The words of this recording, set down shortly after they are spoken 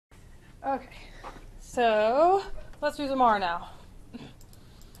Okay, so let's do some more now.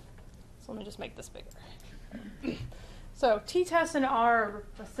 So let me just make this bigger. So t-test and R are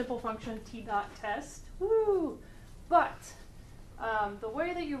a simple function, t.test. Woo! But the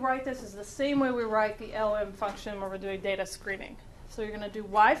way that you write this is the same way we write the lm function when we're doing data screening. So you're going to do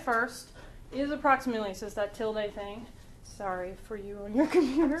y first, is approximately, so it's that tilde thing. Sorry for you on your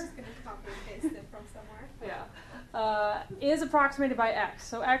computer. I'm just going to copy and paste it from somewhere. Yeah. Is approximated by x.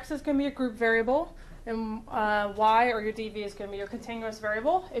 So x is going to be a group variable, and y, or your dv, is going to be your continuous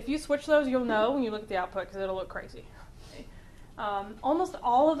variable. If you switch those, you'll know when you look at the output, because it'll look crazy. Okay. Almost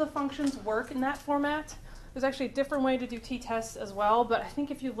all of the functions work in that format. There's actually a different way to do t-tests as well, but I think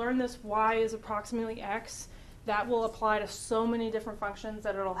if you learn this y is approximately x, that will apply to so many different functions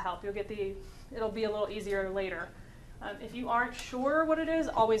that it'll help. It'll be a little easier later. If you aren't sure what it is,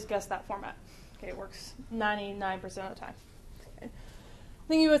 always guess that format. Okay, it works 99% of the time. Okay.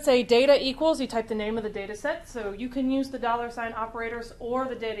 Then you would say data equals, you type the name of the data set, so you can use the $sign operators or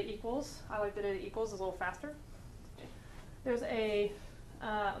the data equals. I like the data equals, it's a little faster. Okay. There's a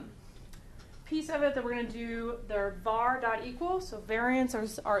piece of it that we're going to do, their var.equal, so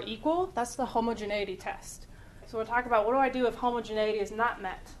variances are equal. That's the homogeneity test. So we'll talk about what do I do if homogeneity is not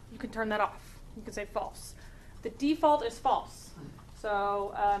met. You can turn that off. You can say false. The default is false.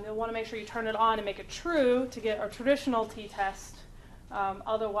 So you'll want to make sure you turn it on and make it true to get a traditional t-test.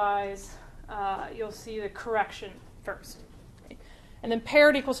 Otherwise, you'll see the correction first. Okay. And then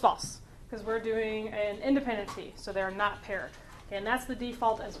paired equals false, because we're doing an independent t, so they're not paired. Okay, and that's the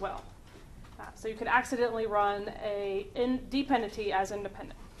default as well. So you could accidentally run a dependent t as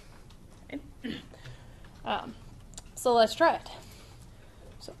independent. Okay. So let's try it.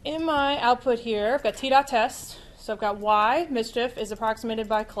 So in my output here, I've got t.test. So I've got y, mischief, is approximated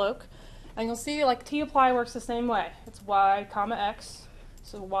by cloak. And you'll see like t-apply works the same way. It's y comma x.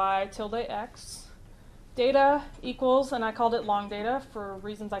 So y tilde x. Data equals, and I called it long data for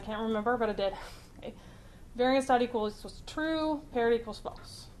reasons I can't remember, but I did. Okay. Variance.equal equals true, paired equals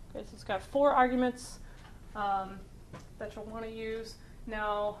false. Okay, so it's got 4 arguments that you'll want to use.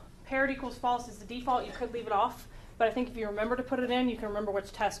 Now, paired equals false is the default. You could leave it off. But I think if you remember to put it in, you can remember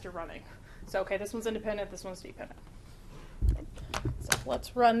which test you're running. So, okay, this one's independent, this one's dependent. So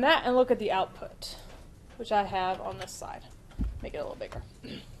let's run that and look at the output, which I have on this side. Make it a little bigger.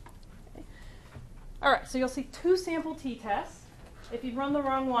 Okay. All right, so you'll see 2 sample t-tests. If you run the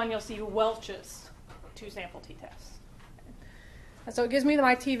wrong one, you'll see Welch's 2 sample t-tests. Okay. And so it gives me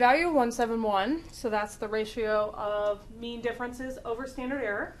my t-value, 171. So that's the ratio of mean differences over standard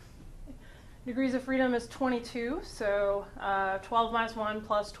error. Degrees of freedom is 22, so 12 minus 1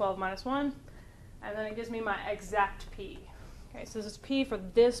 plus 12 minus 1. And then it gives me my exact p. Okay, so this is p for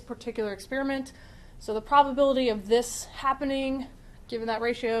this particular experiment. So the probability of this happening, given that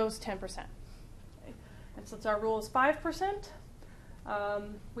ratio, is 10%. Okay. And since our rule is 5%,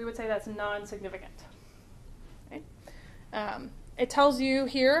 we would say that's non-significant. Okay. It tells you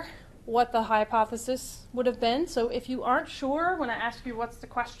here what the hypothesis would have been. So if you aren't sure when I ask you what's the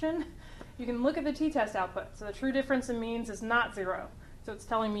question, you can look at the t-test output. So the true difference in means is not 0. So it's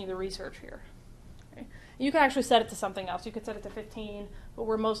telling me the research here. Okay. You can actually set it to something else. You could set it to 15, but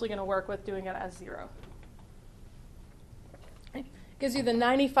we're mostly going to work with doing it as 0. Okay. Gives you the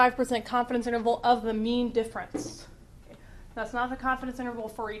 95% confidence interval of the mean difference. Okay. That's not the confidence interval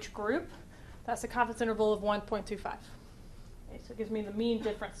for each group. That's the confidence interval of 1.25. Okay. So it gives me the mean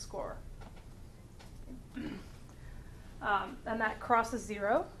difference score. Okay. And that crosses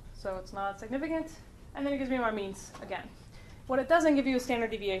 0. So it's not significant. And then it gives me my means again. What it doesn't give you is standard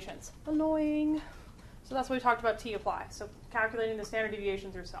deviations. Annoying. So that's what we talked about t-apply. So calculating the standard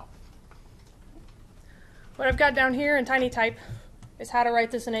deviations yourself. What I've got down here in tiny type is how to write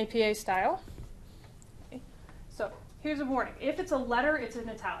this in APA style. Okay. So here's a warning. If it's a letter, it's in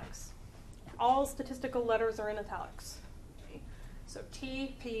italics. All statistical letters are in italics. Okay. So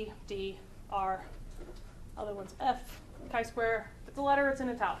T, P, D, R. Other one's F, chi-square. If it's a letter, it's in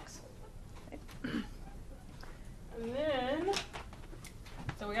italics. Okay. And then,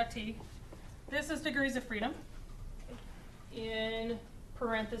 so we got T. This is degrees of freedom. In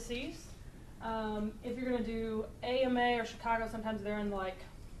parentheses. If you're going to do AMA or Chicago, sometimes they're in like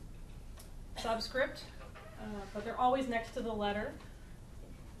subscript, but they're always next to the letter.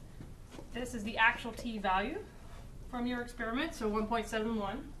 This is the actual T value from your experiment, so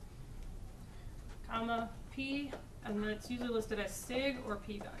 1.71, comma, P, and then it's usually listed as sig or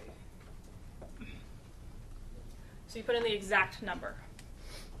P value. So you put in the exact number,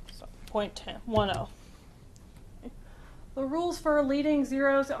 so 0.10. Okay. The rules for leading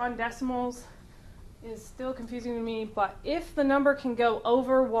zeros on decimals is still confusing to me, but if the number can go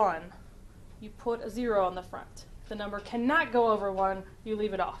over 1, you put a 0 on the front. If the number cannot go over 1, you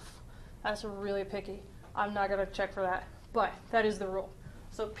leave it off. That's really picky. I'm not going to check for that, but that is the rule.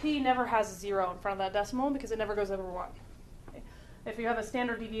 So P never has a 0 in front of that decimal because it never goes over 1. Okay. If you have a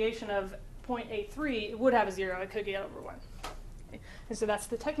standard deviation of 0.83, it would have a 0. It could get over 1. Okay. And so that's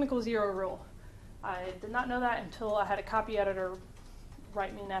the technical 0 rule. I did not know that until I had a copy editor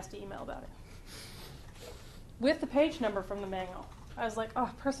write me a nasty email about it. With the page number from the manual, I was like,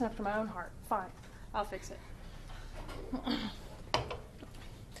 oh, person after my own heart. Fine, I'll fix it.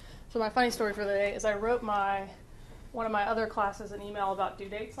 So my funny story for the day is I wrote one of my other classes an email about due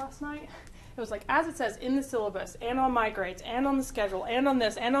dates last night. It was like, as it says in the syllabus, and on my grades, and on the schedule, and on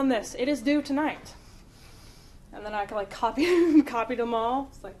this, it is due tonight. And then I copied them all.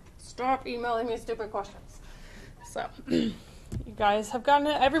 It's like, stop emailing me stupid questions. So, you guys have gotten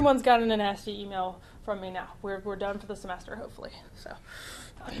it. Everyone's gotten a nasty email from me now. We're done for the semester, hopefully. So,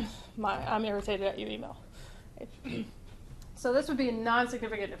 I'm irritated at you email. So this would be a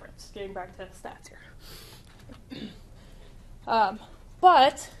non-significant difference, getting back to stats here.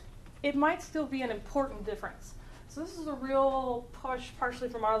 But it might still be an important difference. So this is a real push, partially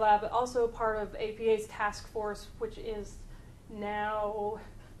from our lab, but also part of APA's task force, which is now,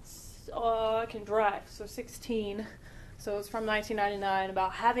 I can drive, so 16. So it's from 1999,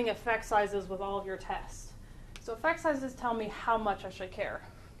 about having effect sizes with all of your tests. So effect sizes tell me how much I should care.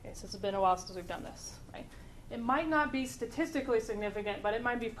 Okay, so it's been a while since we've done this, right? It might not be statistically significant, but it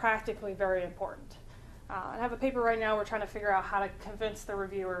might be practically very important. I have a paper right now we're trying to figure out how to convince the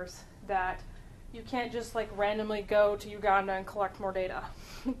reviewers that you can't just like randomly go to Uganda and collect more data.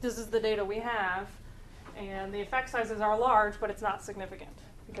 This is the data we have, and the effect sizes are large, but it's not significant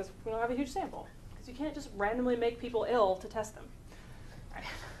because we don't have a huge sample. Because you can't just randomly make people ill to test them. Right?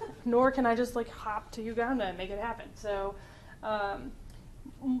 Nor can I just like hop to Uganda and make it happen. So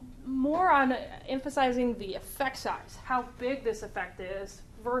more on emphasizing the effect size, how big this effect is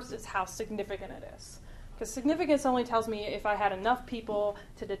versus how significant it is. Because significance only tells me if I had enough people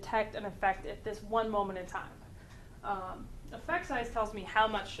to detect an effect at this one moment in time. Effect size tells me how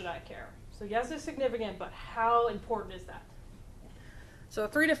much should I care. So yes, it's significant, but how important is that? So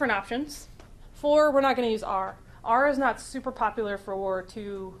 3 different options. 4, we're not going to use R. R is not super popular for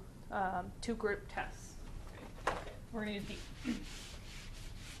two group tests. We're going to use D.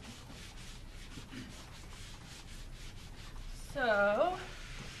 So,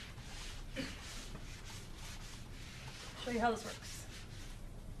 show you how this works.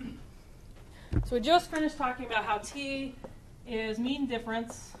 So we just finished talking about how T is mean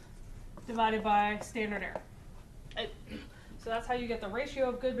difference divided by standard error. So that's how you get the ratio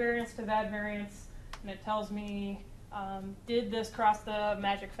of good variance to bad variance, and it tells me, did this cross the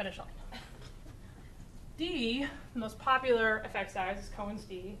magic finish line? D, the most popular effect size, is Cohen's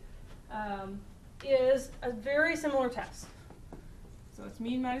D, is a very similar test. So it's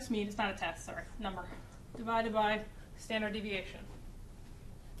mean minus mean, it's not a test, sorry, number, divided by standard deviation.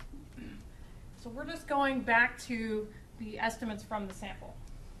 So we're just going back to the estimates from the sample.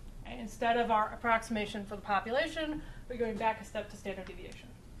 Okay? Instead of our approximation for the population, we're going back a step to standard deviation.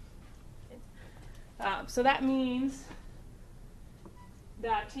 Okay? So that means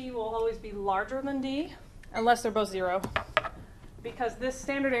that T will always be larger than D, unless they're both 0, because this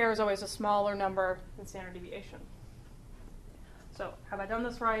standard error is always a smaller number than standard deviation. So have I done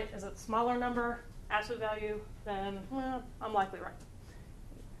this right? Is it a smaller number, absolute value? Then, well, I'm likely right.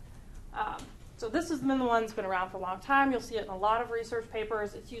 So this has been the one that's been around for a long time. You'll see it in a lot of research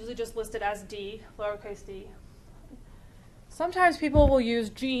papers. It's usually just listed as D, lowercase d. Sometimes people will use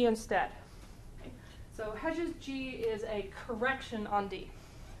G instead. Okay. So Hedges G is a correction on D.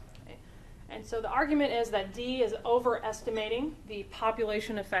 Okay. And so the argument is that D is overestimating the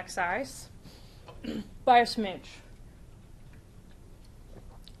population effect size by a smidge.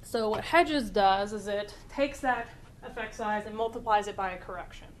 So what Hedges does is it takes that effect size and multiplies it by a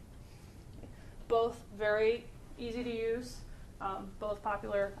correction. Both very easy to use, both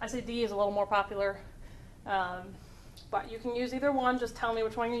popular. I say D is a little more popular, but you can use either one. Just tell me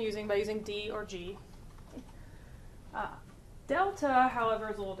which one you're using by using D or G. Delta, however,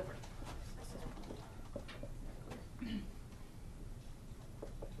 is a little different.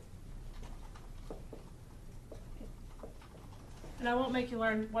 And I won't make you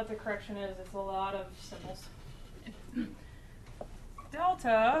learn what the correction is. It's a lot of symbols.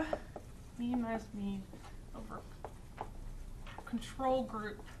 Delta, mean minus mean over control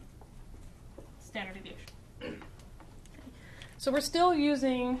group standard deviation. So we're still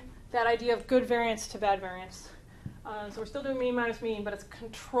using that idea of good variance to bad variance. So we're still doing mean minus mean, but it's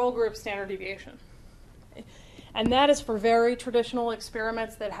control group standard deviation. And that is for very traditional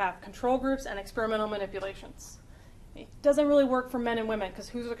experiments that have control groups and experimental manipulations. It doesn't really work for men and women because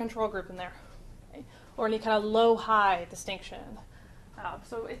who's a control group in there? Or any kind of low-high distinction.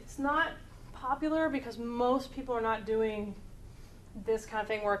 So it's not popular because most people are not doing this kind of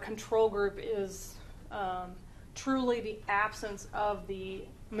thing where a control group is truly the absence of the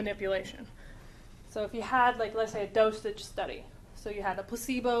manipulation. So if you had, like, let's say a dosage study, so you had a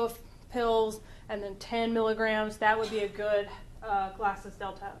placebo of pills and then 10 milligrams, that would be a good Glasses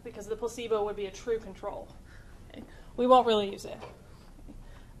delta because the placebo would be a true control. Okay? We won't really use it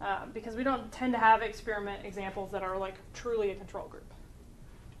because we don't tend to have experiment examples that are like truly a control group.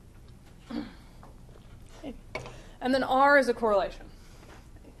 Okay. And then R is a correlation.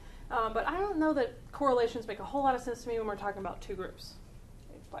 But I don't know that correlations make a whole lot of sense to me when we're talking about two groups.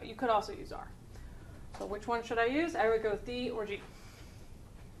 Okay, but you could also use R. So which one should I use? I would go with D or G.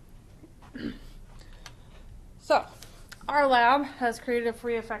 So our lab has created a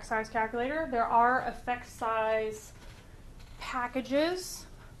free effect size calculator. There are effect size packages,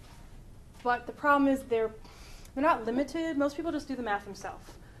 but the problem is they're not limited. Most people just do the math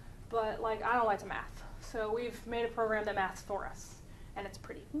themselves. But like I don't like to math. So we've made a program that maths for us. And it's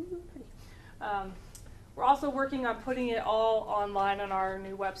pretty. We're also working on putting it all online on our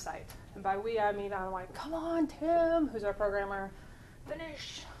new website. And by we, I mean I'm like, come on, Tim, who's our programmer,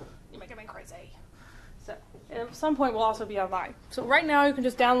 finish. You're making me crazy. So at some point, we'll also be online. So right now, you can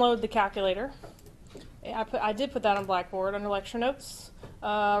just download the calculator. I did put that on Blackboard under lecture notes,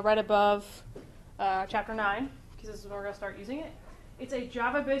 right above Chapter 9, because this is where we're going to start using it. It's a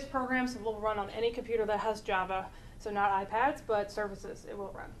Java-based program, so it will run on any computer that has Java. So not iPads, but services it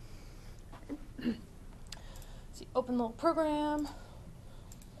will run. So you open the little program.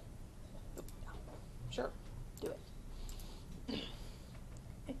 Sure, do it.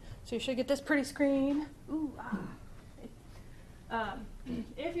 So you should get this pretty screen. Ooh,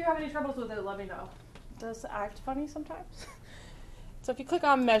 if you have any troubles with it, let me know. It does act funny sometimes. So if you click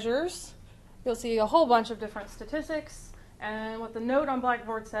on measures, you'll see a whole bunch of different statistics. And what the note on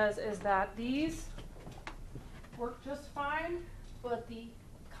Blackboard says is that these work just fine, but the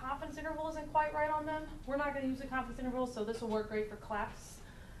confidence interval isn't quite right on them. We're not going to use the confidence interval, so this will work great for class.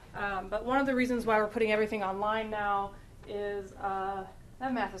 But one of the reasons why we're putting everything online now is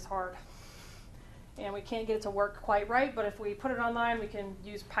that math is hard. And we can't get it to work quite right, but if we put it online, we can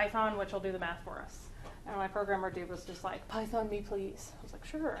use Python, which will do the math for us. And my programmer dude was just like, Python me, please. I was like,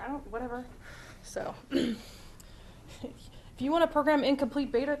 sure, whatever. So if you want to program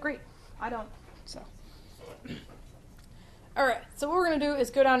incomplete beta, great. I don't, so. All right, so what we're going to do is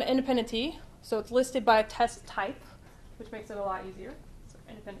go down to independent T. So it's listed by test type, which makes it a lot easier. So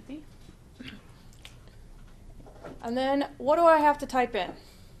independent T. And then what do I have to type in?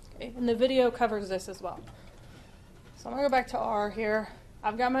 Okay, and the video covers this as well. So I'm going to go back to R here.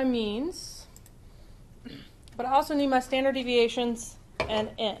 I've got my means, but I also need my standard deviations and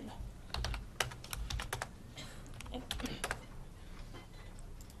N.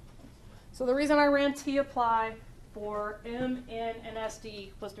 So the reason I ran tapply for M, N, and SD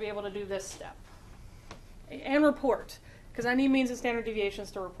was to be able to do this step. And report, because I need means and standard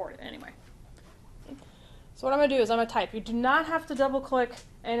deviations to report it anyway. So what I'm going to do is I'm going to type. You do not have to double click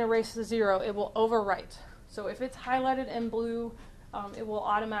and erase the 0. It will overwrite. So if it's highlighted in blue, it will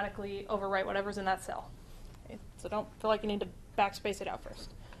automatically overwrite whatever's in that cell. Okay? So don't feel like you need to backspace it out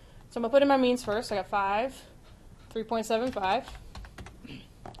first. So I'm going to put in my means first. I got 5, 3.75.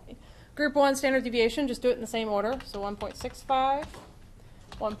 Okay. Group 1 standard deviation, just do it in the same order. So 1.65,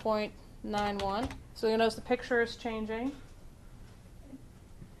 1.91. So you'll notice the picture is changing.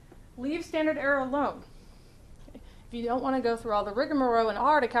 Leave standard error alone. If you don't want to go through all the rigmarole in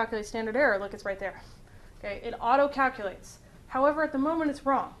R to calculate standard error, look, it's right there. Okay, it auto-calculates. However, at the moment, it's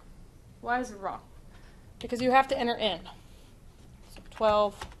wrong. Why is it wrong? Because you have to enter N. So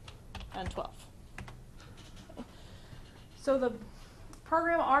 12 and 12. Okay. So the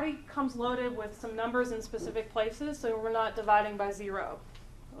program already comes loaded with some numbers in specific places, so we're not dividing by 0.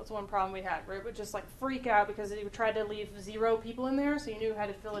 That's one problem we had, where it would just like freak out because it would try to leave 0 people in there, so you knew how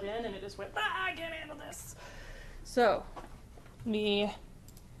to fill it in, and it just went, I can't handle this. So, me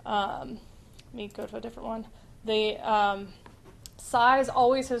go to a different one. The size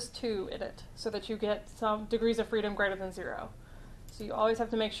always has 2 in it, so that you get some degrees of freedom greater than 0. So you always have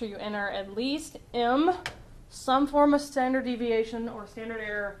to make sure you enter at least M, some form of standard deviation or standard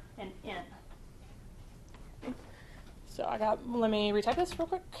error, and N. Okay. So let me retype this real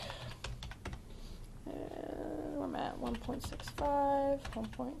quick. Where am I at? 1.65,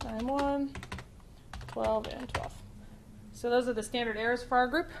 1.91. 12 and 12. So those are the standard errors for our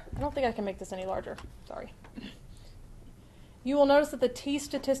group. I don't think I can make this any larger. Sorry. you will notice that the t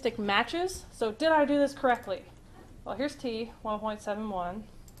statistic matches. So did I do this correctly? Well, here's t, 1.71.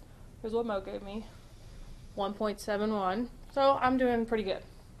 Here's what Mo gave me, 1.71. So I'm doing pretty good.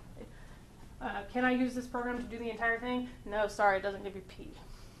 Can I use this program to do the entire thing? No, sorry, it doesn't give you p.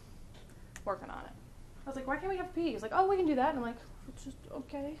 Working on it. I was like, why can't we have p? He's like, oh, we can do that. And I'm like, it's just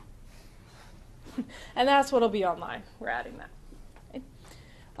okay. And that's what'll be online. We're adding that. Okay.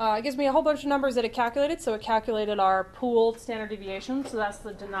 It gives me a whole bunch of numbers that it calculated. So it calculated our pooled standard deviation. So that's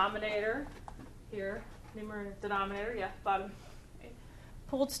the denominator here. Numerator, denominator, yeah, bottom. Okay.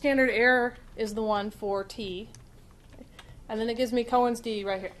 Pooled standard error is the one for t. Okay. And then it gives me Cohen's d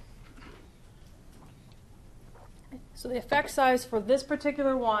right here. Okay. So the effect size for this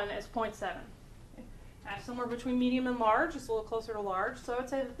particular one is 0.7. Somewhere between medium and large, it's a little closer to large. So I would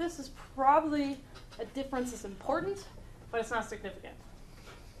say that this is probably a difference that's important, but it's not significant.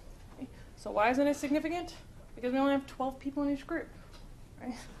 Okay. So why isn't it significant? Because we only have 12 people in each group.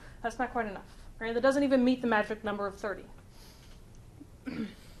 Right? That's not quite enough. Right? That doesn't even meet the magic number of 30. So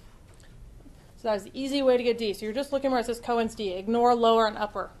that's the easy way to get D. So you're just looking where it says Cohen's D. Ignore lower and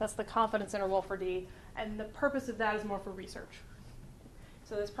upper. That's the confidence interval for D. And the purpose of that is more for research.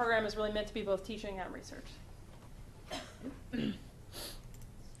 So this program is really meant to be both teaching and research. All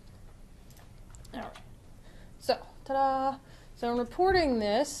right. So, ta-da. So in reporting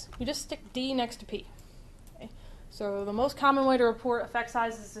this, you just stick D next to P. Okay. So the most common way to report effect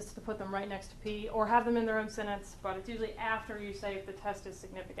sizes is to put them right next to P or have them in their own sentence, but it's usually after you say if the test is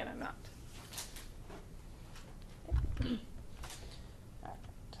significant or not. Okay. All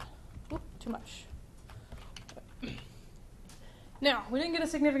right. Oop, too much. Now, we didn't get a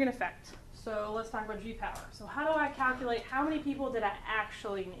significant effect, so let's talk about G-power. So how do I calculate how many people did I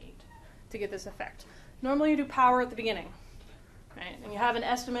actually need to get this effect? Normally you do power at the beginning, right? And you have an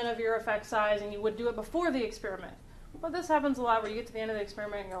estimate of your effect size, and you would do it before the experiment. But this happens a lot where you get to the end of the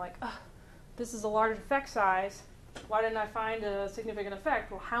experiment and you're like, this is a large effect size. Why didn't I find a significant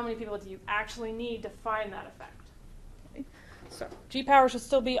effect? Well, how many people do you actually need to find that effect? Okay. So G-power should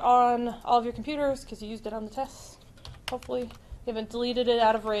still be on all of your computers because you used it on the test, hopefully. You haven't deleted it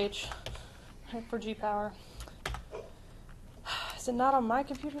out of rage for G-power. Is it not on my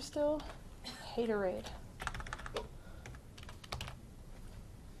computer still? Haterade.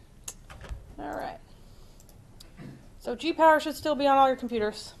 All right. So G-power should still be on all your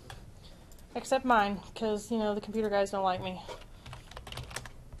computers, except mine, because, the computer guys don't like me.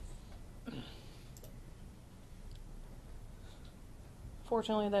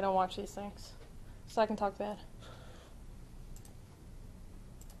 Fortunately, they don't watch these things, so I can talk bad.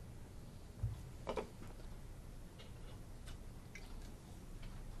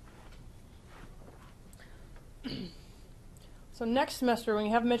 So next semester, when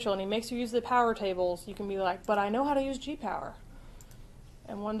you have Mitchell and he makes you use the power tables, you can be like, but I know how to use G-power.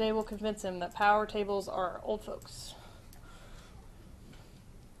 And one day we'll convince him that power tables are old folks.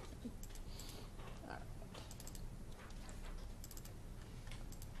 All right.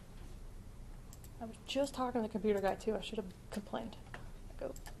 I was just talking to the computer guy, too. I should have complained.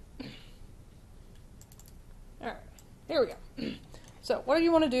 Go. All right. Here we go. So what do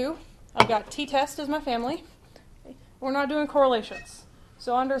you want to do? I've got t-test as my family. We're not doing correlations.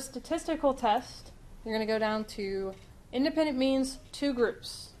 So under statistical test, you're going to go down to independent means, 2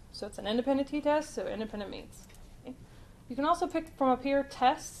 groups. So it's an independent t-test, so independent means. Okay. You can also pick from up here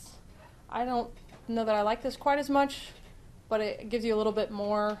tests. I don't know that I like this quite as much, but it gives you a little bit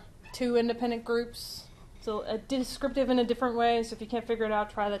more, 2 independent groups. So a descriptive in a different way, so if you can't figure it out,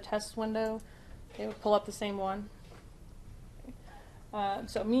 try the test window. It will pull up the same one. Okay.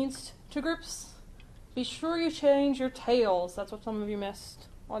 So means 2 groups. Be sure you change your tails. That's what some of you missed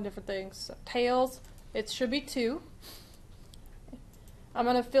on different things. So tails, it should be 2. I'm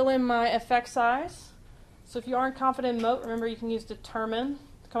going to fill in my effect size. So if you aren't confident in moat, remember you can use determine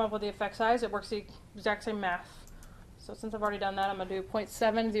to come up with the effect size. It works the exact same math. So since I've already done that, I'm going to do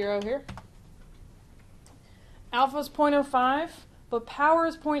 0.70 here. Alpha is 0.05, but power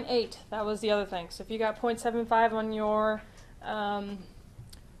is 0.8. That was the other thing. So if you got 0.75 on your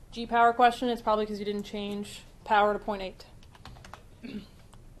G-power question, it's probably because you didn't change power to 0.8.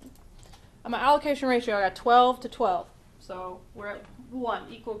 On my allocation ratio, I got 12 to 12. So we're at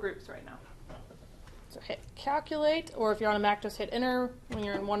 1, equal groups right now. So hit calculate, or if you're on a Mac, just hit enter when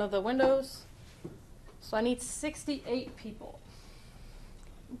you're in one of the windows. So I need 68 people.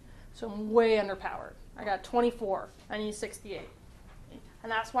 So I'm way underpowered. I got 24. I need 68. And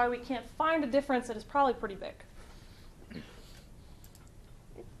that's why we can't find a difference that is probably pretty big.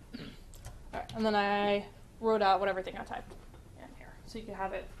 All right, and then I wrote out what everything I typed in here, so you can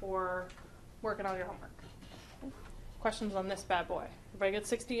have it for working on your homework. questions on this bad boy. Everybody get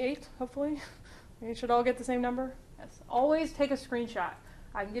 68, hopefully? You should all get the same number? Yes. Always take a screenshot.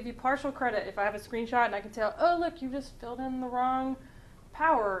 I can give you partial credit if I have a screenshot and I can tell, oh, look, you just filled in the wrong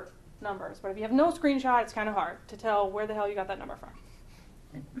power numbers. But if you have no screenshot, it's kind of hard to tell where the hell you got that number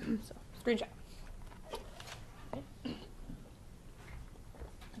from. So, screenshot.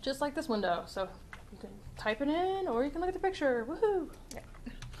 Just like this window. So you can type it in or you can look at the picture. Woohoo! Yeah.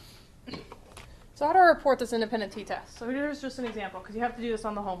 So how do I report this independent t-test? So here's just an example because you have to do this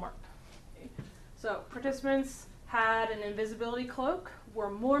on the homework. So participants had an invisibility cloak,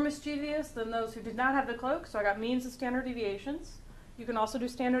 were more mischievous than those who did not have the cloak. So I got means and standard deviations. You can also do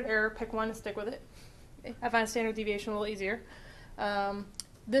standard error, pick one and stick with it. I find standard deviation a little easier.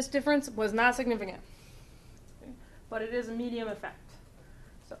 This difference was not significant, but it is a medium effect.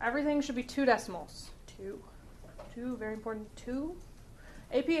 So everything should be 2 decimals. 2, very important, 2.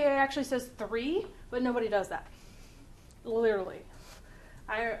 APA actually says 3, but nobody does that. Literally.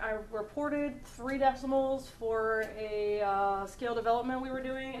 I reported 3 decimals for a scale development we were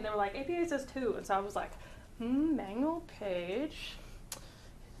doing, and they were like, APA says 2. And so I was like, manual page,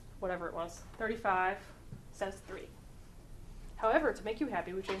 whatever it was, 35, says 3. However, to make you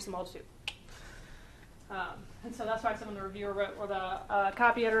happy, we changed them all to 2. And so that's why some of the reviewer wrote, or the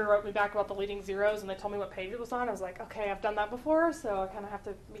copy editor wrote me back about the leading zeros, and they told me what page it was on. I was like, okay, I've done that before, so I kind of have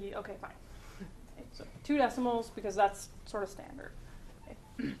to be, okay, fine. Okay, so 2 decimals, because that's sort of standard.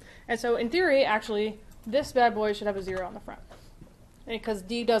 Okay. And so in theory, actually, this bad boy should have a 0 on the front, because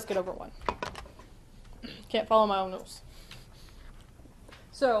D does get over 1. Can't follow my own rules.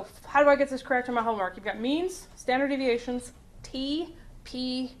 So how do I get this correct in my homework? You've got means, standard deviations, T,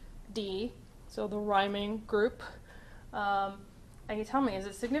 P, D, so the rhyming group. And you tell me, is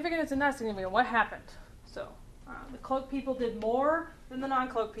it significant, is it not significant? What happened? So the cloak people did more than the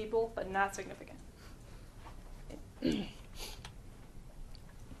non-cloak people, but not significant. Okay,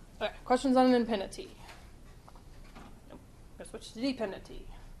 questions on an independent T. Nope. Let's switch to dependent T.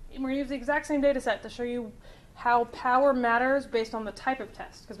 And we're going to use the exact same data set to show you how power matters based on the type of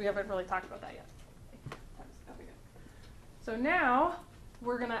test, because we haven't really talked about that yet. Okay, so now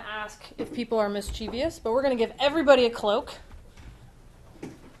we're going to ask if people are mischievous, but we're going to give everybody a cloak.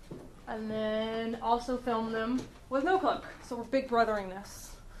 And then also film them with no cloak. So we're big brothering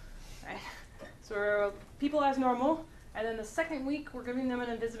this. Okay. So we're people as normal. And then the second week, we're giving them an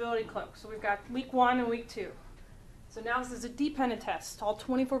invisibility cloak. So we've got week 1 and week 2. So now this is a dependent test. All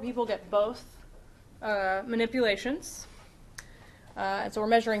 24 people get both manipulations. And so we're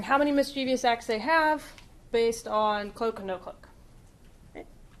measuring how many mischievous acts they have based on cloak and no cloak. Okay.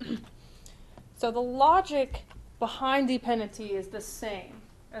 So the logic behind dependent T is the same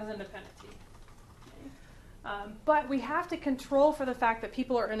as independent T. Okay. But we have to control for the fact that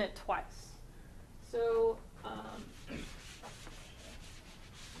people are in it twice. So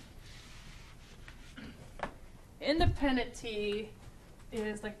independent T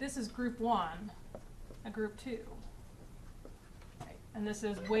is like this is group 1 and group 2. Okay. And this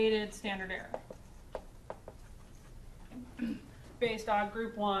is weighted standard error based on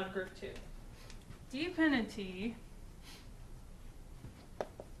group 1, group 2. Dependent T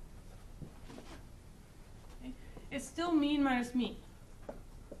it's still mean minus mean.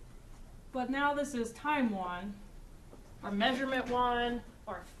 But now this is time 1, or measurement 1,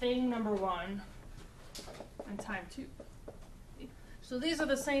 or thing number 1, and time 2. So these are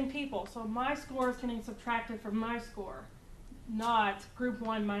the same people. So my score is getting subtracted from my score, not group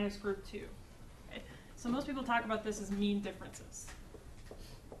 1 minus group 2. Okay? So most people talk about this as mean differences.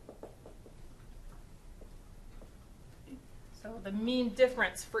 So the mean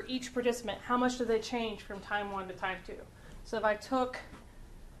difference for each participant, how much do they change from time 1 to time 2? So if I took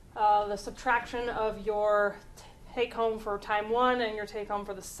the subtraction of your take-home for time 1 and your take-home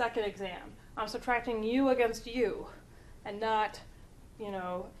for the second exam, I'm subtracting you against you, and not,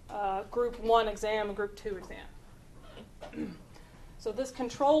 group 1 exam and group 2 exam. So this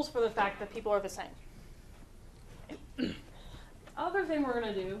controls for the fact that people are the same. Other thing we're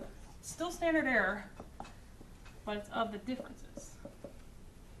going to do, still standard error, but it's of the differences.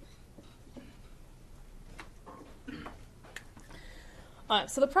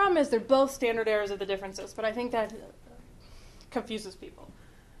 So the problem is they're both standard errors of the differences, but I think that confuses people.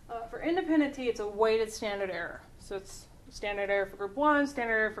 For independent T, it's a weighted standard error. So it's standard error for group 1,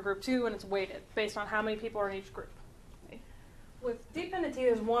 standard error for group 2, and it's weighted based on how many people are in each group. Okay. With dependent T,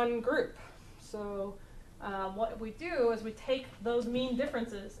 there's one group. So what we do is we take those mean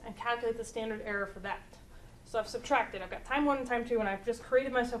differences and calculate the standard error for that. So I've subtracted. I've got time 1 and time 2, and I've just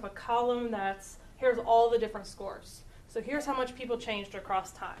created myself a column that's, here's all the different scores. So here's how much people changed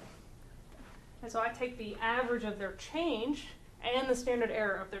across time. And so I take the average of their change and the standard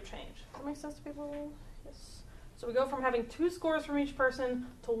error of their change. Does that make sense to people? Yes. So we go from having 2 scores from each person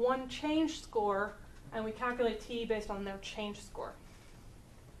to 1 change score, and we calculate t based on their change score.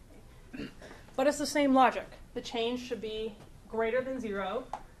 But it's the same logic. The change should be greater than 0.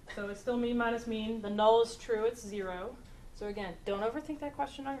 So it's still mean minus mean. The null is true, it's 0. So again, don't overthink that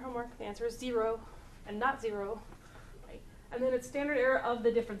question on your homework. The answer is 0 and not 0. Right? And then it's standard error of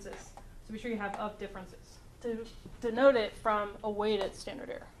the differences. So be sure you have of differences to denote it from a weighted standard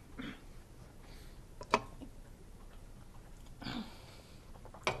error.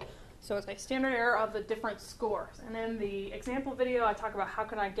 So it's a standard error of the different scores. And in the example video, I talk about how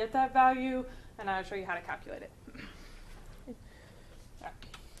can I get that value, and I'll show you how to calculate it. Right.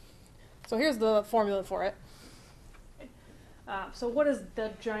 So here's the formula for it. So what is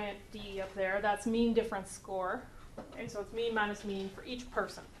the giant D up there? That's mean difference score. Okay, so it's mean minus mean for each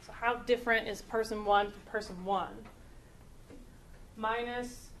person. So how different is person 1 from person 1?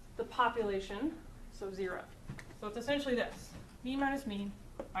 Minus the population, so 0. So it's essentially this. Mean minus 0.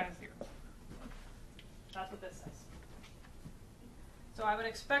 That's what this says. So I would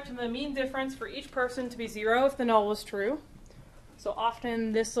expect the mean difference for each person to be 0 if the null was true. So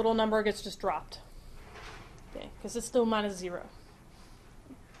often this little number gets just dropped. Okay, because it's still minus 0.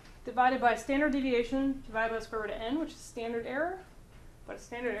 Divided by standard deviation, divided by the square root of n, which is standard error, but a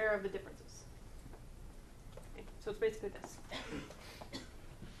standard error of the differences. Okay, so it's basically this.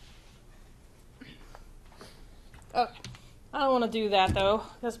 Okay, I don't want to do that though.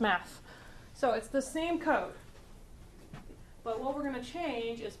 That's math. So it's the same code, but what we're going to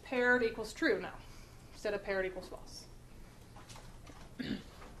change is paired equals true now, instead of paired equals false. So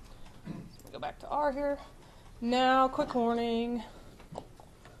we go back to R here. Now, quick warning.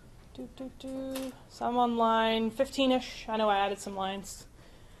 So I'm on line 15-ish. I know I added some lines.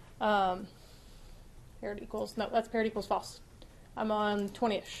 Paired equals, no, that's paired equals false. I'm on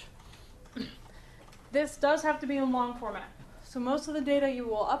 20-ish. This does have to be in long format. So most of the data you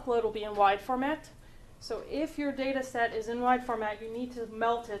will upload will be in wide format. So if your data set is in wide format, you need to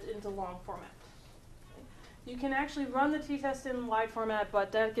melt it into long format. You can actually run the t-test in wide format,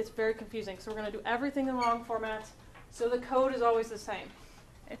 but that gets very confusing. So we're going to do everything in long format, so the code is always the same.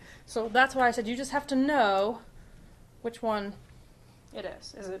 Okay? So that's why I said you just have to know which one it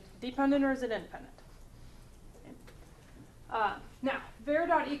is. Is it dependent or is it independent? Okay. Now,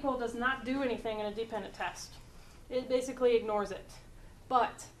 var.equal does not do anything in a dependent test. It basically ignores it.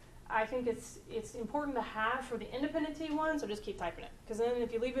 But I think it's important to have for the independent t one, so just keep typing it. Because then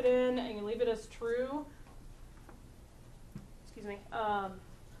if you leave it in and you leave it as true,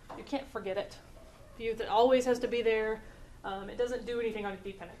 you can't forget it. It always has to be there. It doesn't do anything on a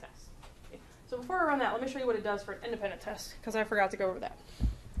dependent test. Okay. So before I run that, let me show you what it does for an independent test, because I forgot to go over that.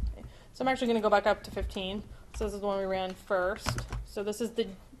 Okay. So I'm actually going to go back up to 15. So this is the one we ran first. So this is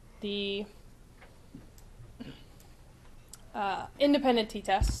the independent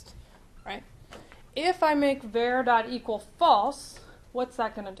t-test, right? If I make var.equal false, what's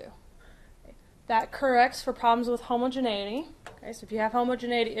that going to do? Okay. That corrects for problems with homogeneity. Okay, so if you have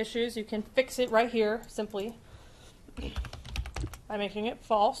homogeneity issues, you can fix it right here, simply, by making it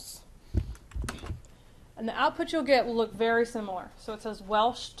false. And the output you'll get will look very similar. So it says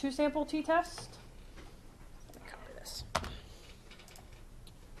Welsh 2-sample t-test. Let me copy this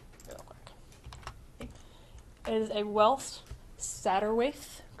real quick. It is a Welsh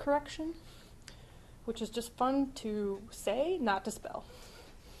Satterthwaite correction, which is just fun to say, not to spell.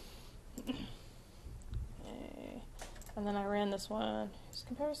 And then I ran this one. Here's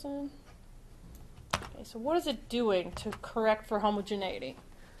comparison. Okay, so what is it doing to correct for homogeneity?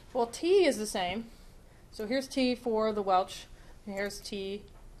 Well, t is the same. So here's t for the Welsh, and here's t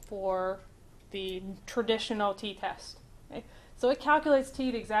for the traditional t-test. Okay? So it calculates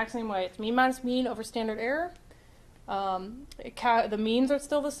t the exact same way. It's mean minus mean over standard error. The means are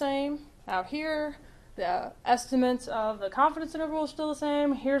still the same. Out here, the estimates of the confidence interval is still the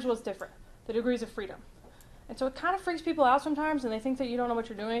same. Here's what's different, the degrees of freedom. And so it kind of freaks people out sometimes, and they think that you don't know what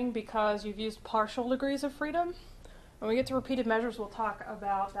you're doing because you've used partial degrees of freedom. When we get to repeated measures, we'll talk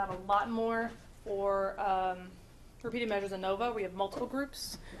about that a lot more. For repeated measures ANOVA, we have multiple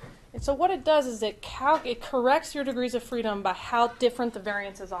groups. And so what it does is it corrects your degrees of freedom by how different the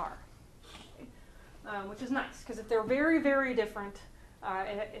variances are, which is nice, because if they're very, very different,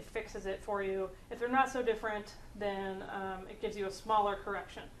 it fixes it for you. If they're not so different, then it gives you a smaller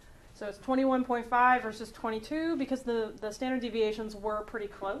correction. So it's 21.5 versus 22 because the standard deviations were pretty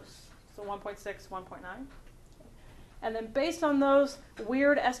close. So 1.6, 1.9. And then based on those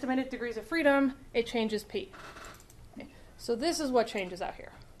weird estimated degrees of freedom, it changes p. Okay. So this is what changes out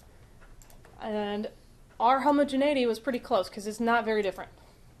here. And our homogeneity was pretty close because it's not very different.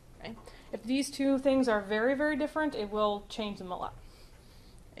 Okay? If these two things are very, very different, it will change them a lot.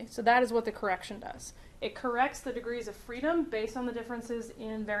 Okay? So that is what the correction does. It corrects the degrees of freedom based on the differences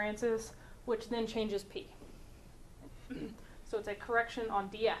in variances, which then changes P. So it's a correction on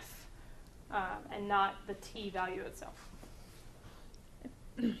DF and not the T value itself.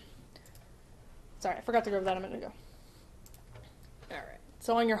 Sorry, I forgot to go over that a minute ago. All right.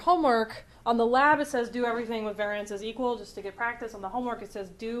 So on your homework, on the lab it says do everything with variances equal just to get practice. On the homework it says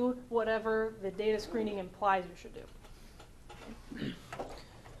do whatever the data screening implies you should do.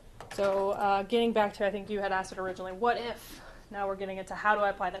 So getting back to, I think you had asked it originally, what if? Now we're getting into how do I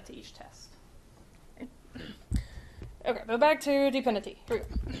apply that to each test. Okay, go back to dependency. Here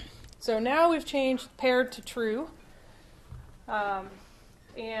we go. So now we've changed paired to true.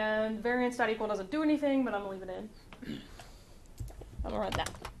 And variance.equal doesn't do anything, but I'm going to leave it in. I'm going to run that.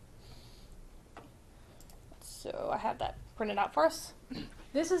 So I have that printed out for us.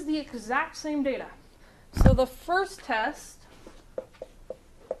 This is the exact same data. So the first test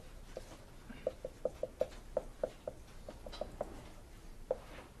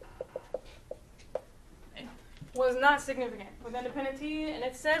was not significant with independent T, and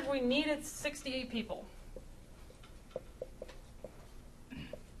it said we needed 68 people.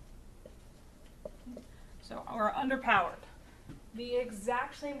 So we're underpowered. The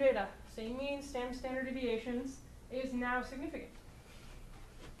exact same data, same mean, same standard deviations, is now significant.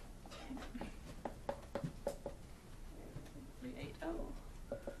 380.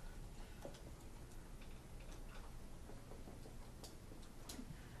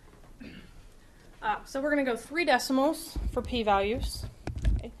 So we're going to go 3 decimals for p-values.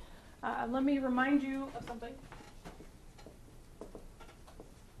 Okay. Let me remind you of something.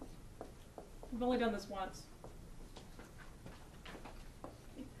 We've only done this once.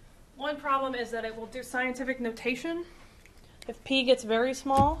 One problem is that it will do scientific notation. If p gets very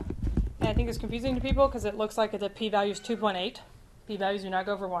small, and I think it's confusing to people because it looks like the p-value is 2.8. P-values do not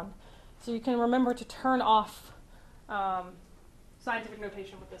go over 1. So you can remember to turn off scientific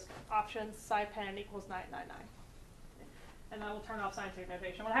notation with this option, scipen equals 999. And that will turn off scientific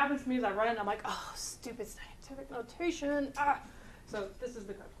notation. What happens to me is I run it and I'm like, oh, stupid scientific notation. So this is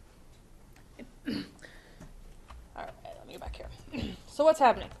the code. All right, let me go back here. So what's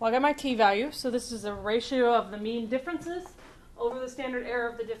happening? Well, I got my t-value. So this is a ratio of the mean differences over the standard error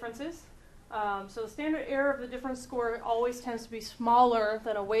of the differences. So the standard error of the difference score always tends to be smaller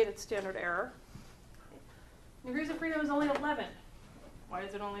than a weighted standard error. Degrees of freedom is only 11. Why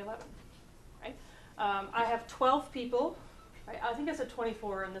is it only 11? Right? I have 12 people. Right? I think I said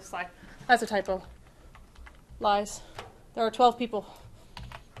 24 in this slide. That's a typo. Lies. There are 12 people.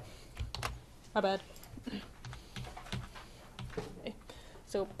 My bad. Okay.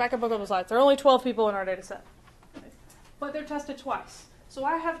 So back up a couple slides. There are only 12 people in our data set. Okay. But they're tested twice. So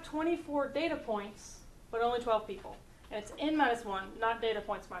I have 24 data points, but only 12 people. And it's n minus 1, not data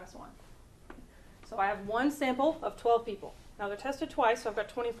points minus 1. So I have one sample of 12 people. Now they're tested twice, so I've got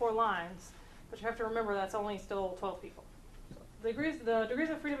 24 lines. But you have to remember that's only still 12 people. So the degrees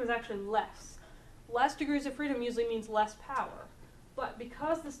of freedom is actually less. Less degrees of freedom usually means less power. But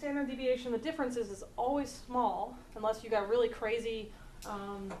because the standard deviation of the differences is always small, unless you got really crazy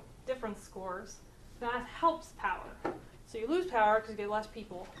difference scores, that helps power. So you lose power because you get less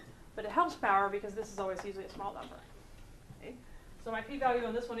people, but it helps power because this is always usually a small number. Okay? So my p-value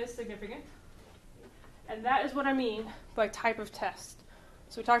on this one is significant. And that is what I mean by type of test.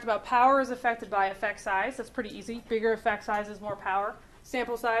 So we talked about power is affected by effect size. That's pretty easy. Bigger effect size is more power.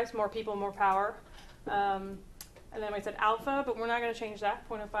 Sample size, more people, more power. And then we said alpha, but we're not going to change that,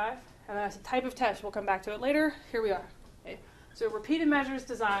 0.05. And then I said type of test. We'll come back to it later. Here we are. Okay. So repeated measures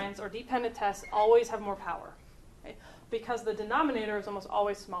designs or dependent tests always have more power. Okay, because the denominator is almost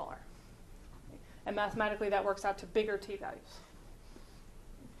always smaller. Okay, and mathematically that works out to bigger t-values.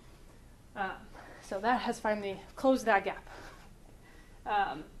 So that has finally closed that gap.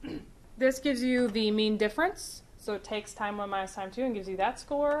 This gives you the mean difference. So it takes time 1 minus time 2 and gives you that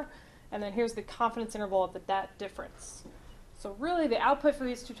score. And then here's the confidence interval of that difference. So really the output for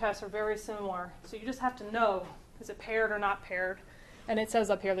these two tests are very similar. So you just have to know, is it paired or not paired? And it says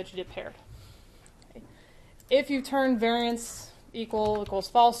up here that you did paired. Okay. If you turn variance equals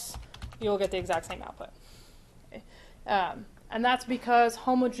false, you'll get the exact same output. Okay. And that's because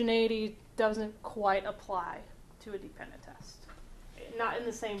homogeneity doesn't quite apply to a dependent test. Not in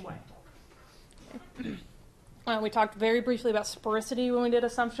the same way. Okay. We talked very briefly about sporicity when we did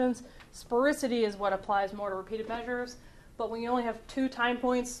assumptions. Sporicity is what applies more to repeated measures, but when you only have 2 time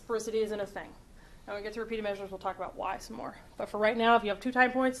points, sporicity isn't a thing. When we get to repeated measures, we'll talk about why some more. But for right now, if you have 2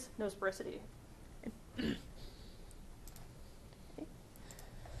 time points, no sporicity.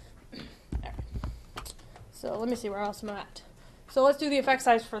 Right. So let me see where else I'm at. So let's do the effect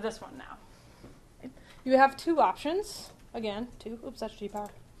size for this one now. You have 2 options. Again, 2. Oops, that's G power.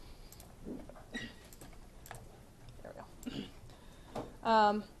 There we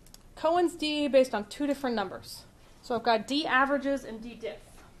go. Cohen's D based on 2 different numbers. So I've got D averages and D diff.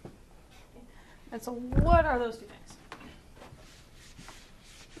 And so what are those 2 things?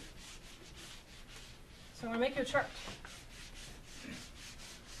 So I'm going to make you a chart.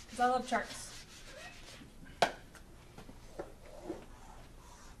 Because I love charts. We've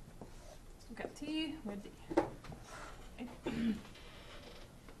got T with D. Okay.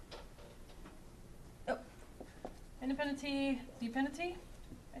 Oh. Independent T, dependent T.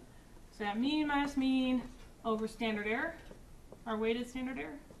 Okay. So that mean minus mean over standard error, our weighted standard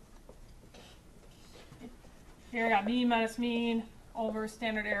error. Okay. Here I got mean minus mean over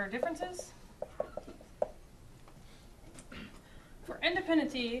standard error differences. For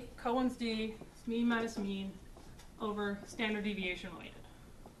independent T, Cohen's D is mean minus mean over standard deviation weighted.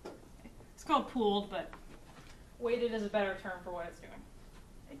 Okay. It's called pooled, but weighted is a better term for what it's doing.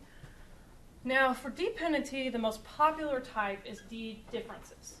 Okay. Now, for dependent T, the most popular type is D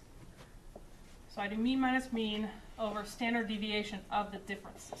differences. So I do mean minus mean over standard deviation of the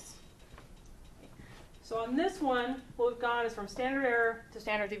differences. Okay. So on this one, what we've gone is from standard error to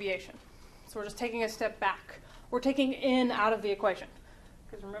standard deviation. So we're just taking a step back. We're taking n out of the equation.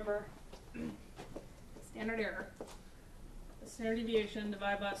 Because remember, standard error, the standard deviation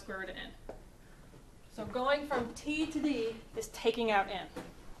divided by the square root of n. So going from T to D is taking out n.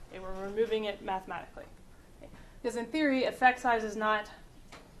 Okay, we're removing it mathematically. Okay. Because in theory, effect size is not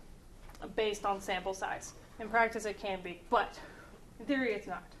based on sample size. In practice, it can be, but in theory, it's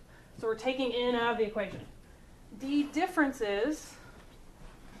not. So we're taking n out of the equation. D differences,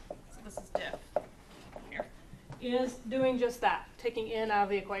 so this is diff here, is doing just that, taking n out of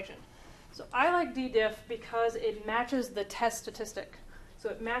the equation. So I like D diff because it matches the test statistic. So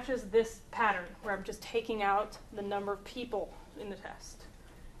it matches this pattern where I'm just taking out the number of people in the test.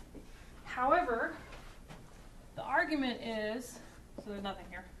 However, the argument is, so there's nothing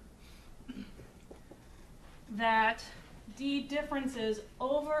here, that D differences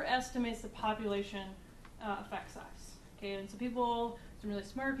overestimates the population effect size. Okay, and so people, some really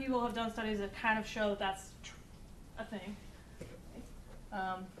smart people have done studies that kind of show that that's a thing. Okay.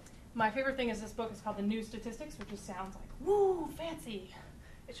 My favorite thing is this book is called The New Statistics, which just sounds like, woo, fancy.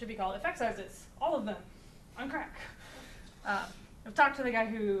 It should be called Effect Sizes, all of them, on crack. I've talked to the guy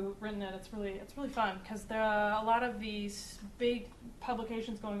who written it. It's really fun because there are a lot of these big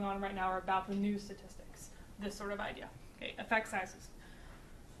publications going on right now are about the new statistics, this sort of idea. Okay, effect sizes.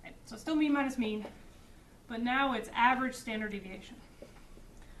 Right, so still mean minus mean, but now it's average standard deviation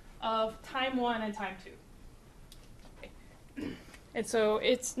of time 1 and time 2. Okay. And so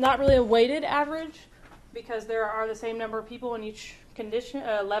it's not really a weighted average because there are the same number of people in each condition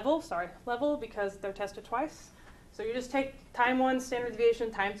level because they're tested twice. So you just take time 1 standard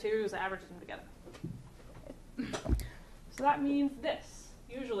deviation, time 2 is average them together. Okay. So that means this,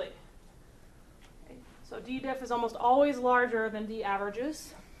 usually. Okay. So D diff is almost always larger than D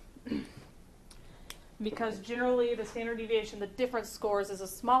averages because generally the standard deviation, the difference scores, is a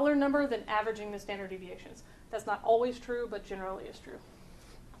smaller number than averaging the standard deviations. That's not always true, but generally is true.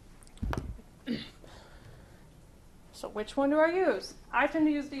 So which one do I use? I tend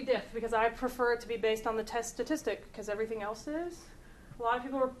to use D diff because I prefer it to be based on the test statistic because everything else is. A lot of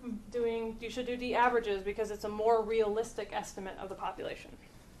people are doing, you should do D averages because it's a more realistic estimate of the population.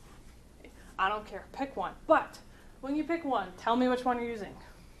 Okay. I don't care, pick one. But when you pick one, tell me which one you're using.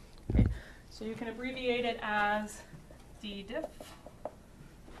 Okay. So you can abbreviate it as D diff,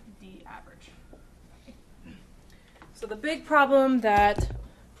 D average. Okay. So the big problem that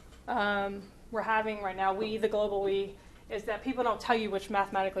we're having right now, the global we, is that people don't tell you which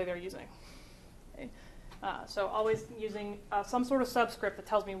mathematically they're using. Okay? So always using some sort of subscript that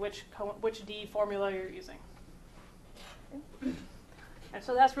tells me which D formula you're using. Okay? And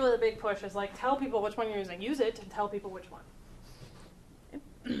so that's really the big push, is like tell people which one you're using. Use it and tell people which one.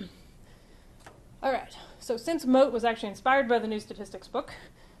 Okay? All right, so since Moat was actually inspired by the New Statistics book,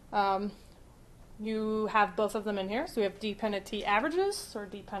 you have both of them in here. So we have dependent T averages or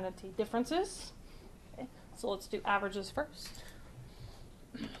dependent T differences. Okay. So let's do averages first.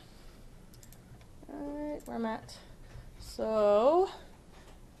 All right, where I'm at. So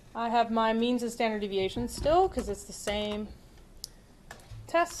I have my means and standard deviation still because it's the same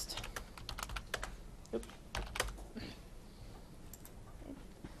test. Oops. Okay.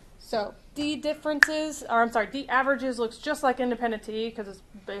 So D averages looks just like independent T because it's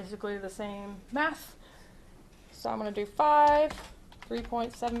basically the same math. So I'm going to do 5,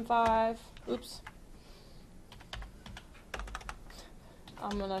 3.75, oops.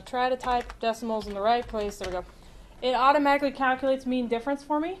 I'm going to try to type decimals in the right place. There we go. It automatically calculates mean difference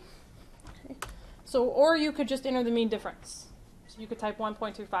for me. Okay. So, or you could just enter the mean difference. So you could type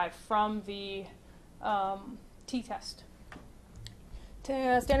 1.25 from the t-test.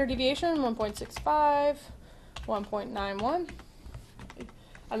 Standard deviation, 1.65, 1.91.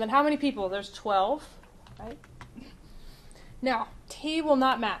 And then how many people? There's 12, right? Now, t will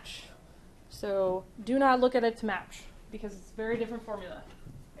not match. So do not look at it to match because it's a very different formula.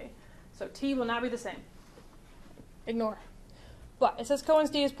 Okay? So t will not be the same. Ignore. But it says Cohen's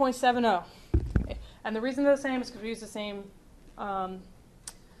d is 0.70. Okay? And the reason they're the same is because we use the same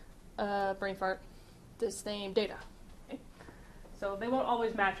brain fart, the same data. Okay? So they won't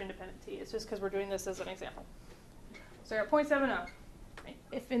always match independent t. It's just because we're doing this as an example. So you're at 0.70. Okay?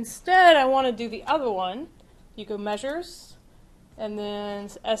 If instead I want to do the other one, you go measures, and then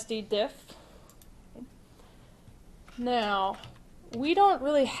SD diff. Okay? Now, we don't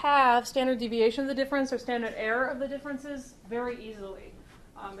really have standard deviation of the difference or standard error of the differences very easily.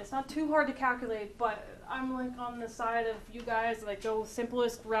 It's not too hard to calculate, but I'm like on the side of you guys, like go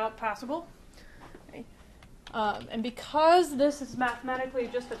simplest route possible. Okay. And because this is mathematically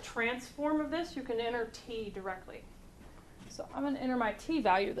just a transform of this, you can enter t directly. So I'm going to enter my t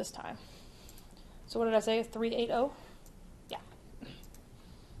value this time. So what did I say? 380? Yeah.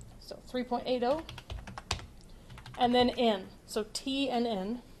 So 3.80. And then n. So t and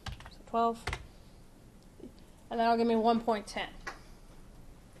n. So 12. And that'll give me 1.10.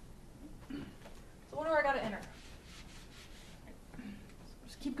 So what do I got to enter?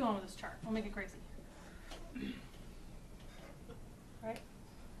 Just keep going with this chart. We'll make it crazy. Right?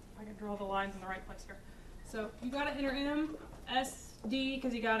 I can draw the lines in the right place here. So you got to enter m, s, d,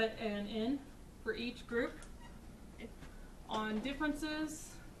 because you got it, and n for each group. Okay. On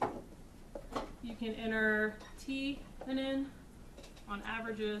differences, you can enter t and n. On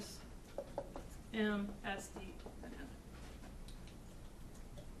averages, m, s, d, and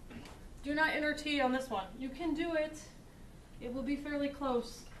n. Do not enter t on this one. You can do it. It will be fairly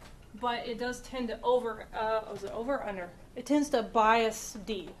close, but it does tend to is it over or under? It tends to bias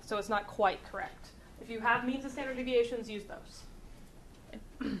d, so it's not quite correct. If you have means of standard deviations, use those.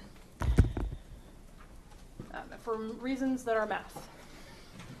 For reasons that are math.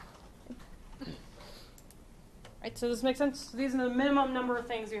 Right, so this makes sense? These are the minimum number of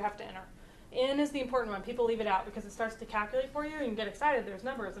things you have to enter. N is the important one. People leave it out because it starts to calculate for you and get excited. There's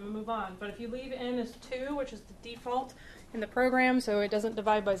numbers and we move on. But if you leave n as 2, which is the default in the program, so it doesn't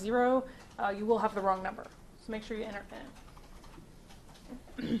divide by 0, you will have the wrong number. So make sure you enter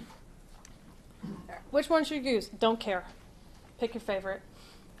n. Which one should you use? Don't care. Pick your favorite.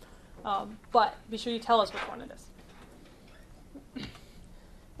 But be sure you tell us which one it is.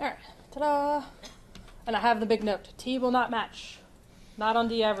 All right. Ta-da! And I have the big note. T will not match. Not on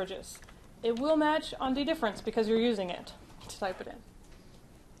D averages. It will match on D difference because you're using it to type it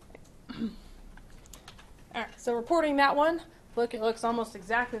in. All right. So reporting that one. Look, it looks almost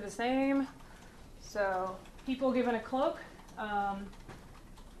exactly the same. So people given a cloak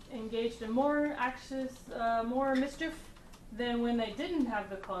engaged in more mischief than when they didn't have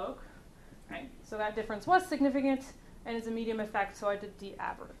the cloak. Right? So that difference was significant and is a medium effect, so I did D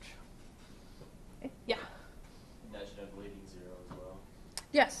average. Okay. Yeah? That should have leading 0 as well.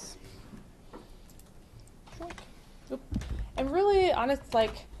 Yes. And really, honest,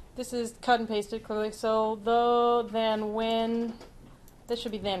 like, this is cut and pasted clearly, so though, then, when, this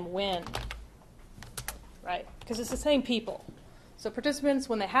should be then, when. Right? Because it's the same people. So participants,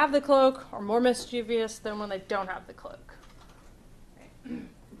 when they have the cloak, are more mischievous than when they don't have the cloak. Okay.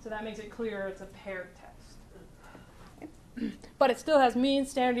 So that makes it clear it's a paired test. But it still has mean,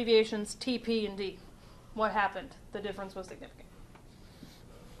 standard deviations, T, P, and D. What happened? The difference was significant.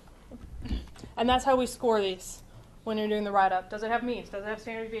 And that's how we score these when you're doing the write-up. Does it have means? Does it have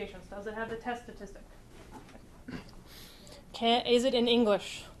standard deviations? Does it have the test statistic? Is it in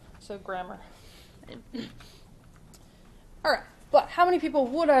English? So grammar. All right. But how many people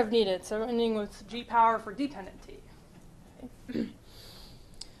would I have needed? So ending with G power for dependent T. Okay.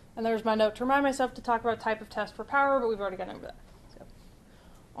 And there's my note to remind myself to talk about type of test for power, but we've already gone over that. So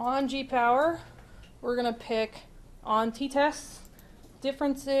on G power, we're going to pick on t-tests,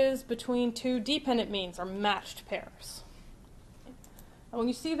 differences between two dependent means or matched pairs. And when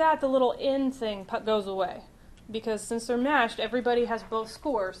you see that, the little n thing goes away. Because since they're matched, everybody has both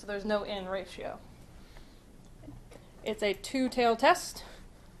scores, so there's no n ratio. It's a two-tailed test.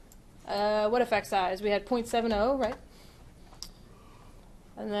 What effect size? We had 0.70, right?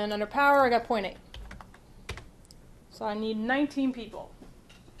 And then under power, I got 0.8. So I need 19 people.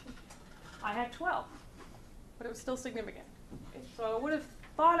 I had 12, but it was still significant. Okay, so I would have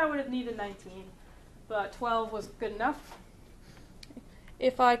thought I would have needed 19, but 12 was good enough.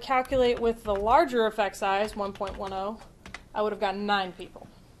 If I calculate with the larger effect size, 1.10, I would have gotten 9 people.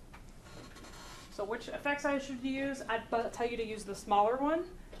 So which effect size should you use? I'd tell you to use the smaller one,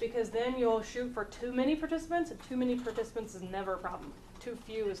 because then you'll shoot for too many participants, and too many participants is never a problem. Too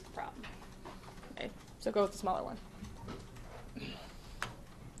few is the problem. Okay, so go with the smaller one.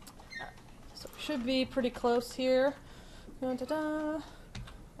 So we should be pretty close here. Da-da-da.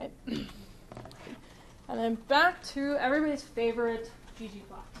 Right. And then back to everybody's favorite GG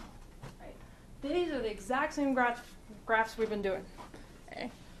plot. Right. These are the exact same graphs we've been doing.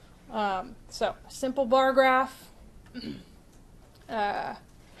 Okay. So a simple bar graph,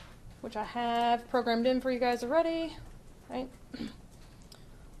 which I have programmed in for you guys already. Right.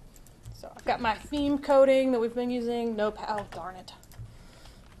 So I've got my theme coding that we've been using. No, oh darn it!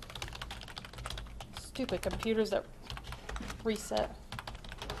 Stupid computers that reset.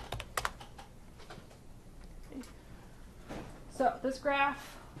 Okay. So this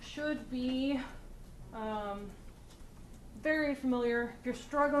graph should be very familiar. If you're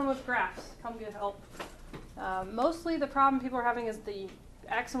struggling with graphs, come get help. Mostly the problem people are having is the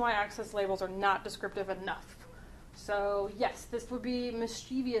X and Y axis labels are not descriptive enough. So yes, this would be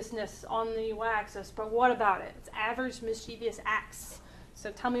mischievousness on the y-axis, but what about it? It's average mischievous x.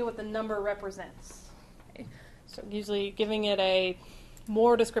 So tell me what the number represents. Okay. So usually giving it a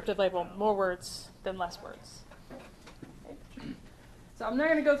more descriptive label, more words than less words. Okay. So I'm not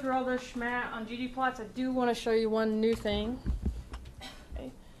going to go through all this schmat on ggplots. I do want to show you one new thing,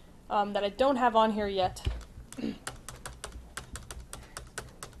 okay, that I don't have on here yet. Okay,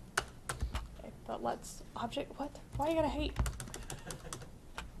 but let's object, what? Why are you going to hate?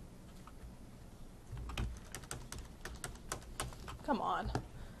 Come on.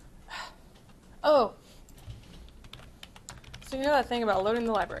 Oh. So you know that thing about loading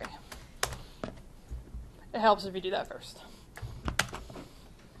the library? It helps if you do that first.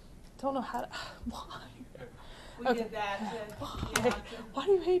 Don't know how to. Why? We Okay. did that. Why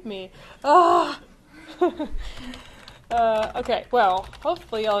do you hate me? Ah. Okay. Well,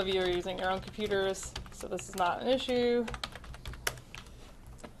 hopefully all of you are using your own computers, so this is not an issue.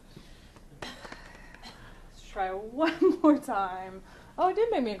 Let's try one more time. Oh, it did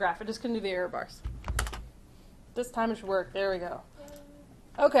make me a graph. I just couldn't do the error bars. This time it should work. There we go.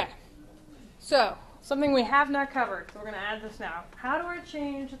 Okay. So, something we have not covered, so we're going to add this now. How do I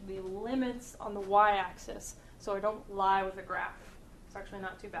change the limits on the y-axis so I don't lie with the graph? It's actually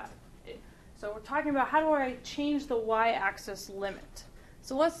not too bad. So we're talking about how do I change the y-axis limit.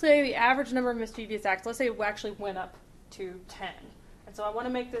 So let's say the average number of mischievous acts, let's say it actually went up to 10. And so I want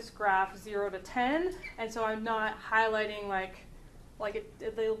to make this graph 0 to 10, and so I'm not highlighting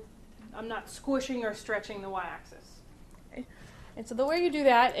I'm not squishing or stretching the y-axis. Okay? And so the way you do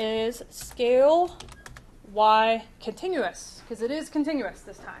that is scale y continuous, because it is continuous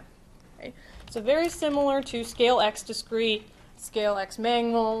this time. Okay? So very similar to scale x discrete, scale x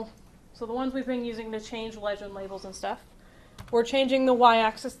manual, so the ones we've been using to change legend labels and stuff. We're changing the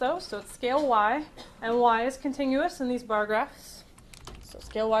y-axis though, so it's scale y, and y is continuous in these bar graphs. So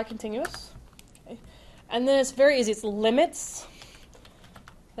scale y continuous. Okay. And then it's very easy, it's limits.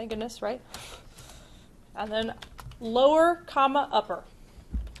 Thank goodness, right? And then lower, comma, upper.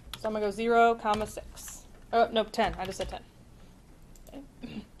 So I'm going to go 0, comma, 6. Oh, no, 10. I just said 10.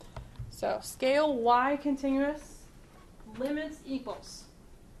 Okay. So scale y continuous, limits equals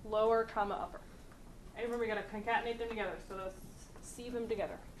lower, comma, upper. And remember, we're going to concatenate them together, so let's see them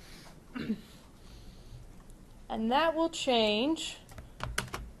together. And that will change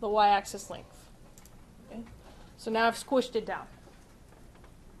the y-axis length. Okay. So now I've squished it down.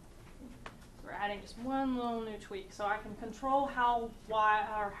 We're adding just one little new tweak, so I can control how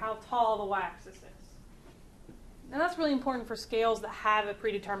tall the y-axis is. Now that's really important for scales that have a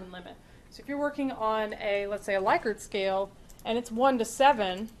predetermined limit. So if you're working on let's say a Likert scale, and it's 1 to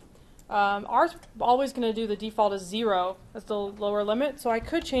 7, ours always going to do the default as 0 as the lower limit, so I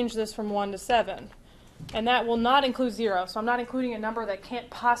could change this from 1 to 7. And that will not include 0, so I'm not including a number that can't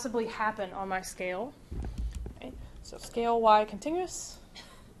possibly happen on my scale. Okay. So scale y continuous.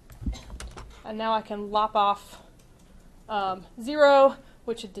 And now I can lop off 0,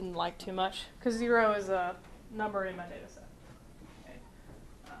 which it didn't like too much, because 0 is a number in my data set. Okay.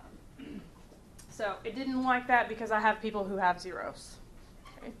 So it didn't like that because I have people who have zeros.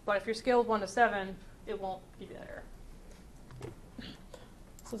 Okay. But if you're scaled 1 to 7, it won't give you that error.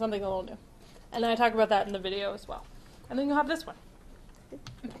 So something a little new. And then I talk about that in the video as well. And then you'll have this one.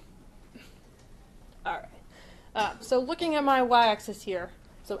 All right. So looking at my y-axis here,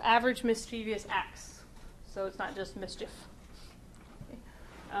 so average mischievous acts. So it's not just mischief. Okay.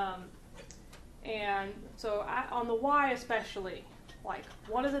 And so on the y especially, like,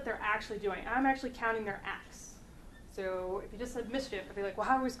 what is it they're actually doing? I'm actually counting their acts. So if you just said mischief, I'd be like, well,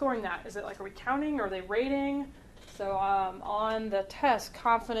 how are we scoring that? Is it like, are we counting? Or are they rating? So on the test,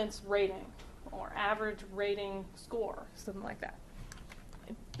 confidence rating or average rating score, something like that.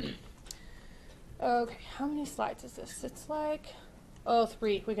 Okay, how many slides is this? It's like,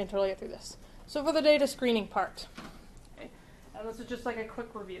 3. We can totally get through this. So for the data screening part, okay, and this is just like a quick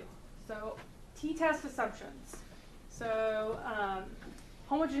review. So t-test assumptions. So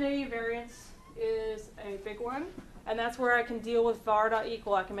homogeneity variance is a big one, and that's where I can deal with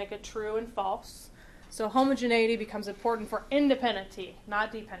var.equal. I can make it true and false. So homogeneity becomes important for independent t,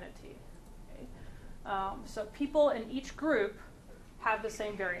 not dependent t. Okay? So people in each group have the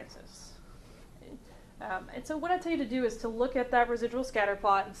same variances. And so what I tell you to do is to look at that residual scatter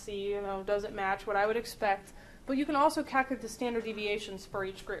plot and see, does it match what I would expect? But you can also calculate the standard deviations for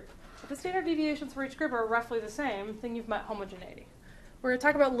each group. If the standard deviations for each group are roughly the same, then you've met homogeneity. We're going to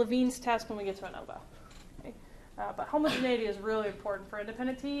talk about Levine's test when we get to ANOVA. Okay? But homogeneity is really important for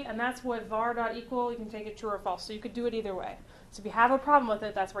independent t, and that's what var.equal, you can take it true or false. So you could do it either way. So if you have a problem with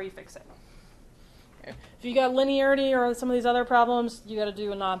it, that's where you fix it. Okay? If you got linearity or some of these other problems, you got to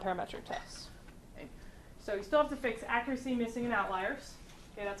do a non-parametric test. Okay? So you still have to fix accuracy, missing, and outliers.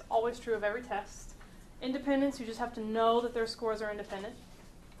 Okay, that's always true of every test. Independence, you just have to know that their scores are independent.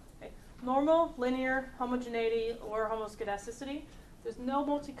 Okay? Normal, linear, homogeneity, or homoscedasticity. There's no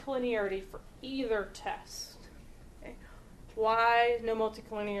multicollinearity for either test. Okay? Why no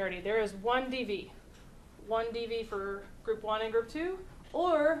multicollinearity? There is one DV. One DV for group 1 and group 2,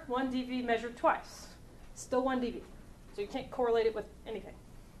 or one DV measured twice. Still one DV. So you can't correlate it with anything.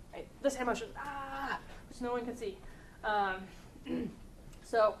 Right? This hand motion, which no one can see.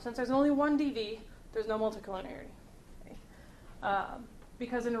 So since there's only one DV, there's no multicollinearity. Okay?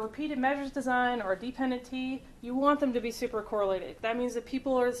 Because in a repeated measures design or a dependent T, you want them to be super correlated. That means that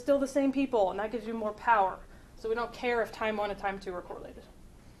people are still the same people, and that gives you more power. So we don't care if time 1 and time 2 are correlated.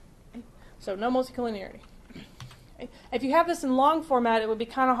 Okay? So no multicollinearity. Okay? If you have this in long format, it would be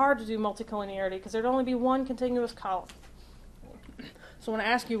kind of hard to do multicollinearity because there'd only be one continuous column. So when I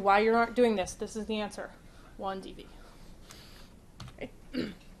ask you why you aren't doing this, this is the answer. 1 dV. Okay?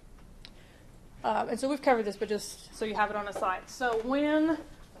 And so we've covered this, but just so you have it on a slide. So when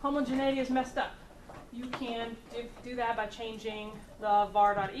homogeneity is messed up, you can do that by changing the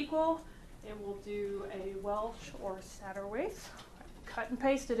var.equal. It will do a Welsh or Satterthwaite. Cut and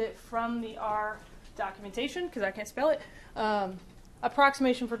pasted it from the R documentation because I can't spell it.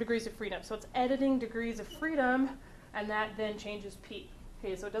 Approximation for degrees of freedom. So it's editing degrees of freedom, and that then changes P.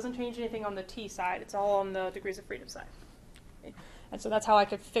 Okay, so it doesn't change anything on the T side. It's all on the degrees of freedom side. Okay? And so that's how I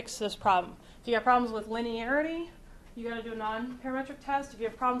could fix this problem. If you have problems with linearity, you got to do a non-parametric test. If you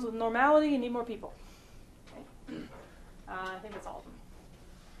have problems with normality, you need more people. Okay? I think that's all of them.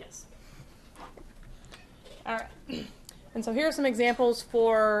 Yes. All right. And so here are some examples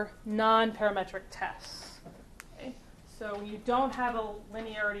for non-parametric tests. Okay? So when you don't have a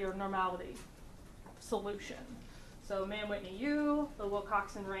linearity or normality solution. So Mann-Whitney U, the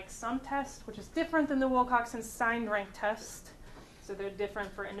Wilcoxon rank sum test, which is different than the Wilcoxon signed rank test. So they're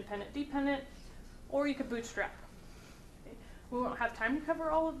different for independent, dependent, or you could bootstrap. Okay. We won't have time to cover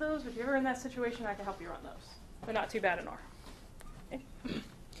all of those, but if you're ever in that situation, I can help you run those. They're not too bad in R. Okay.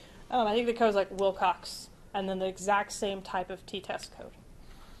 I think the code is like Wilcox, and then the exact same type of t-test code.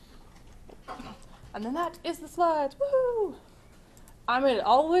 And then that is the slides. Woohoo! I made it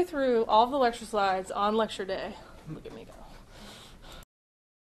all the way through all the lecture slides on lecture day. Look at me go.